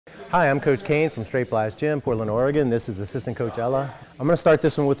Hi, I'm Coach Kane from Straight Blast Gym, Portland, Oregon. This is assistant coach Ella. I'm going to start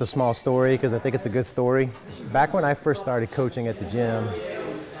this one with a small story because I think it's a good story. Back when I first started coaching at the gym,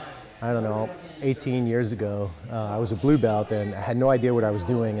 I don't know, 18 years ago, I was a blue belt and I had no idea what I was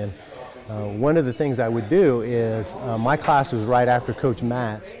doing. And one of the things I would do is, my class was right after Coach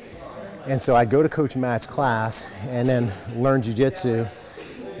Matt's. And so I'd go to Coach Matt's class and then learn jiu-jitsu.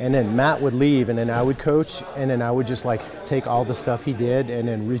 And then Matt would leave, and then I would coach, and then I would just like take all the stuff he did and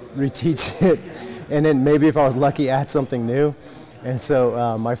then reteach it, and then maybe if I was lucky, add something new. And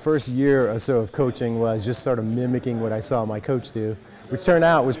so my first year or so of coaching was just sort of mimicking what I saw my coach do, which turned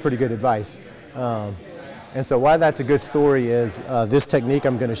out was pretty good advice. And so why that's a good story is this technique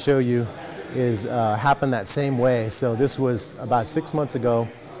I'm going to show you is happened that same way. So this was about 6 months ago.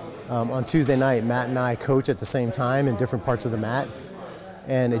 On Tuesday night, Matt and I coach at the same time in different parts of the mat.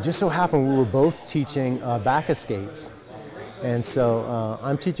 And it just so happened we were both teaching back escapes. And so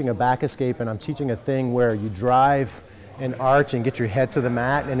I'm teaching a back escape, and I'm teaching a thing where you drive an arch and get your head to the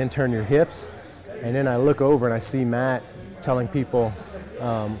mat and then turn your hips. And then I look over and I see Matt telling people,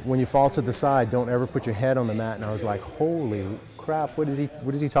 when you fall to the side, don't ever put your head on the mat. And I was like, holy crap, what is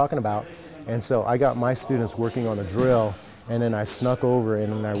he talking about? And so I got my students working on a drill, and then I snuck over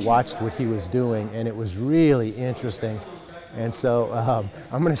and I watched what he was doing, and it was really interesting. And so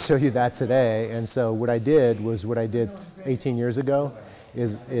I'm going to show you that today. And so what I did was what I did 18 years ago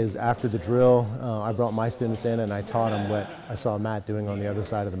is after the drill, I brought my students in and I taught them what I saw Matt doing on the other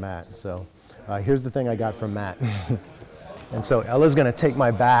side of the mat. So here's the thing I got from Matt. And so Ella's going to take my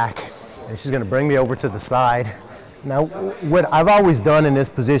back and she's going to bring me over to the side. Now what I've always done in this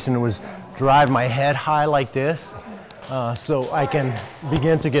position was drive my head high like this so I can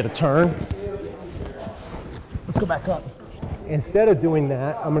begin to get a turn. Let's go back up. Instead of doing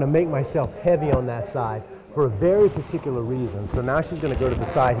that, I'm going to make myself heavy on that side for a very particular reason. So now she's going to go to the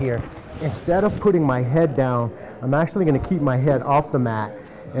side here. Instead of putting my head down, I'm actually going to keep my head off the mat,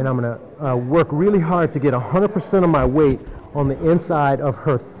 and I'm going to work really hard to get 100% of my weight on the inside of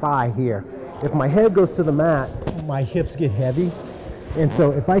her thigh here. If my head goes to the mat, my hips get heavy. And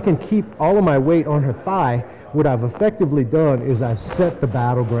so if I can keep all of my weight on her thigh, what I've effectively done is I've set the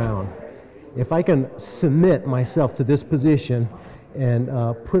battleground. If I can submit myself to this position and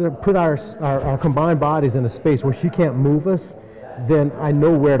put our combined bodies in a space where she can't move us, then I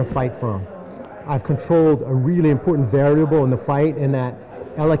know where to fight from. I've controlled a really important variable in the fight, in that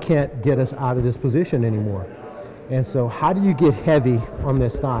Ella can't get us out of this position anymore. And so how do you get heavy on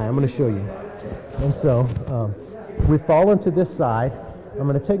this thigh? I'm going to show you. And so we fall into this side. I'm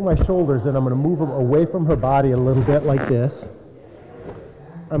going to take my shoulders and I'm going to move them away from her body a little bit like this.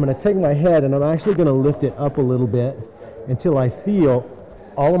 I'm going to take my head and I'm actually going to lift it up a little bit until I feel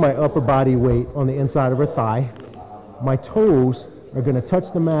all of my upper body weight on the inside of her thigh. My toes are going to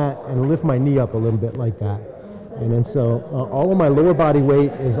touch the mat and lift my knee up a little bit like that. And then so all of my lower body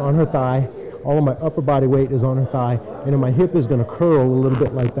weight is on her thigh, all of my upper body weight is on her thigh, and then my hip is going to curl a little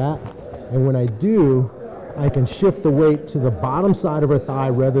bit like that. And when I do, I can shift the weight to the bottom side of her thigh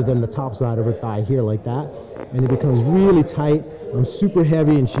rather than the top side of her thigh here like that. And it becomes really tight. I'm super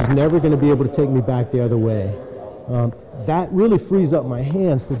heavy and she's never going to be able to take me back the other way. That really frees up my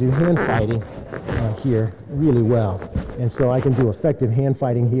hands to do hand fighting here really well. And so I can do effective hand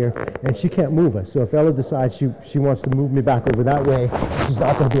fighting here, and she can't move us. So if Ella decides she wants to move me back over that way, she's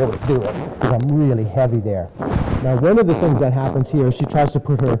not going to be able to do it because I'm really heavy there. Now one of the things that happens here is she tries to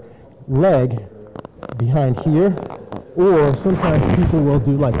put her leg behind here, or sometimes people will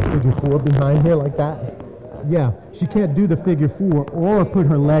do like a figure 4 behind here like that. Yeah, she can't do the figure 4 or put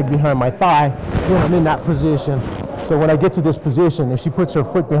her leg behind my thigh when I'm in that position. So when I get to this position, if she puts her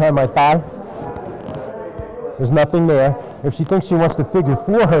foot behind my thigh, there's nothing there. If she thinks she wants to figure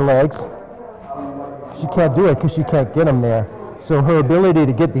 4 her legs, she can't do it because she can't get them there. So her ability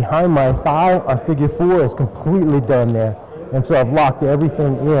to get behind my thigh or figure 4 is completely done there. And so I've locked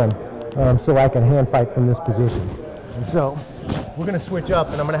everything in so I can hand fight from this position. And so we're going to switch up,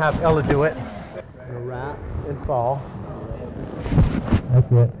 and I'm going to have Ella do it. I'm going to wrap and fall.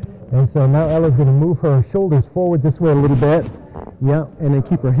 That's it. And so now Ella's going to move her shoulders forward this way a little bit. Yep, and then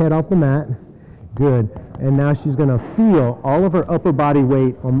keep her head off the mat. Good. And now she's going to feel all of her upper body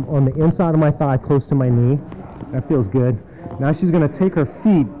weight on the inside of my thigh close to my knee. That feels good. Now she's going to take her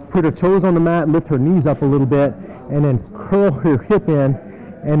feet, put her toes on the mat, lift her knees up a little bit, and then curl her hip in,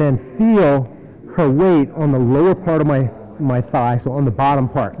 and then feel her weight on the lower part of my thigh, so on the bottom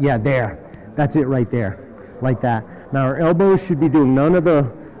part. Yeah, there. That's it right there, like that. Now her elbows should be doing none of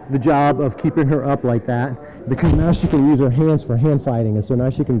the job of keeping her up like that, because now she can use her hands for hand fighting, and so now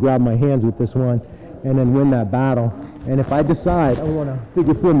she can grab my hands with this one and then win that battle. And if I decide I want to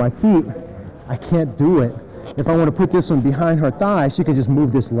figure four my feet, I can't do it. If I want to put this one behind her thigh, she can just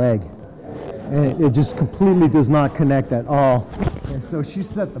move this leg. And it just completely does not connect at all. And so she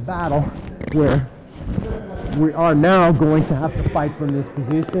set the battle where we are now going to have to fight from this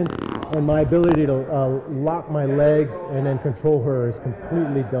position, and my ability to lock my legs and then control her is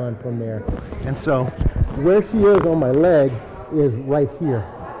completely done from there. And so where she is on my leg is right here.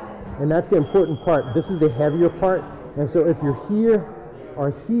 And that's the important part. This is the heavier part. And so if you're here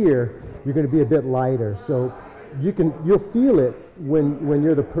or here, you're going to be a bit lighter. So you'll feel it when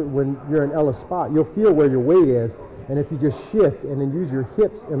you're in Ella's spot. You'll feel where your weight is. And if you just shift and then use your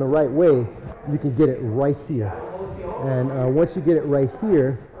hips in the right way, you can get it right here. And once you get it right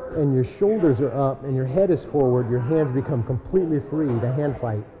here, and your shoulders are up and your head is forward, your hands become completely free to hand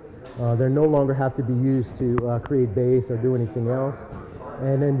fight. They no longer have to be used to create base or do anything else.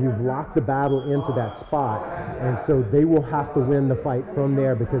 And then you've locked the battle into that spot. And so they will have to win the fight from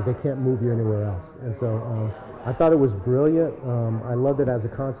there because they can't move you anywhere else. And so I thought it was brilliant. I loved it as a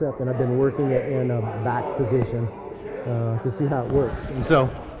concept, and I've been working it in a back position to see how it works. And so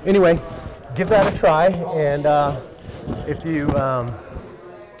anyway, give that a try. And if you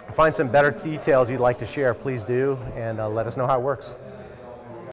find some better details you'd like to share, please do, and let us know how it works.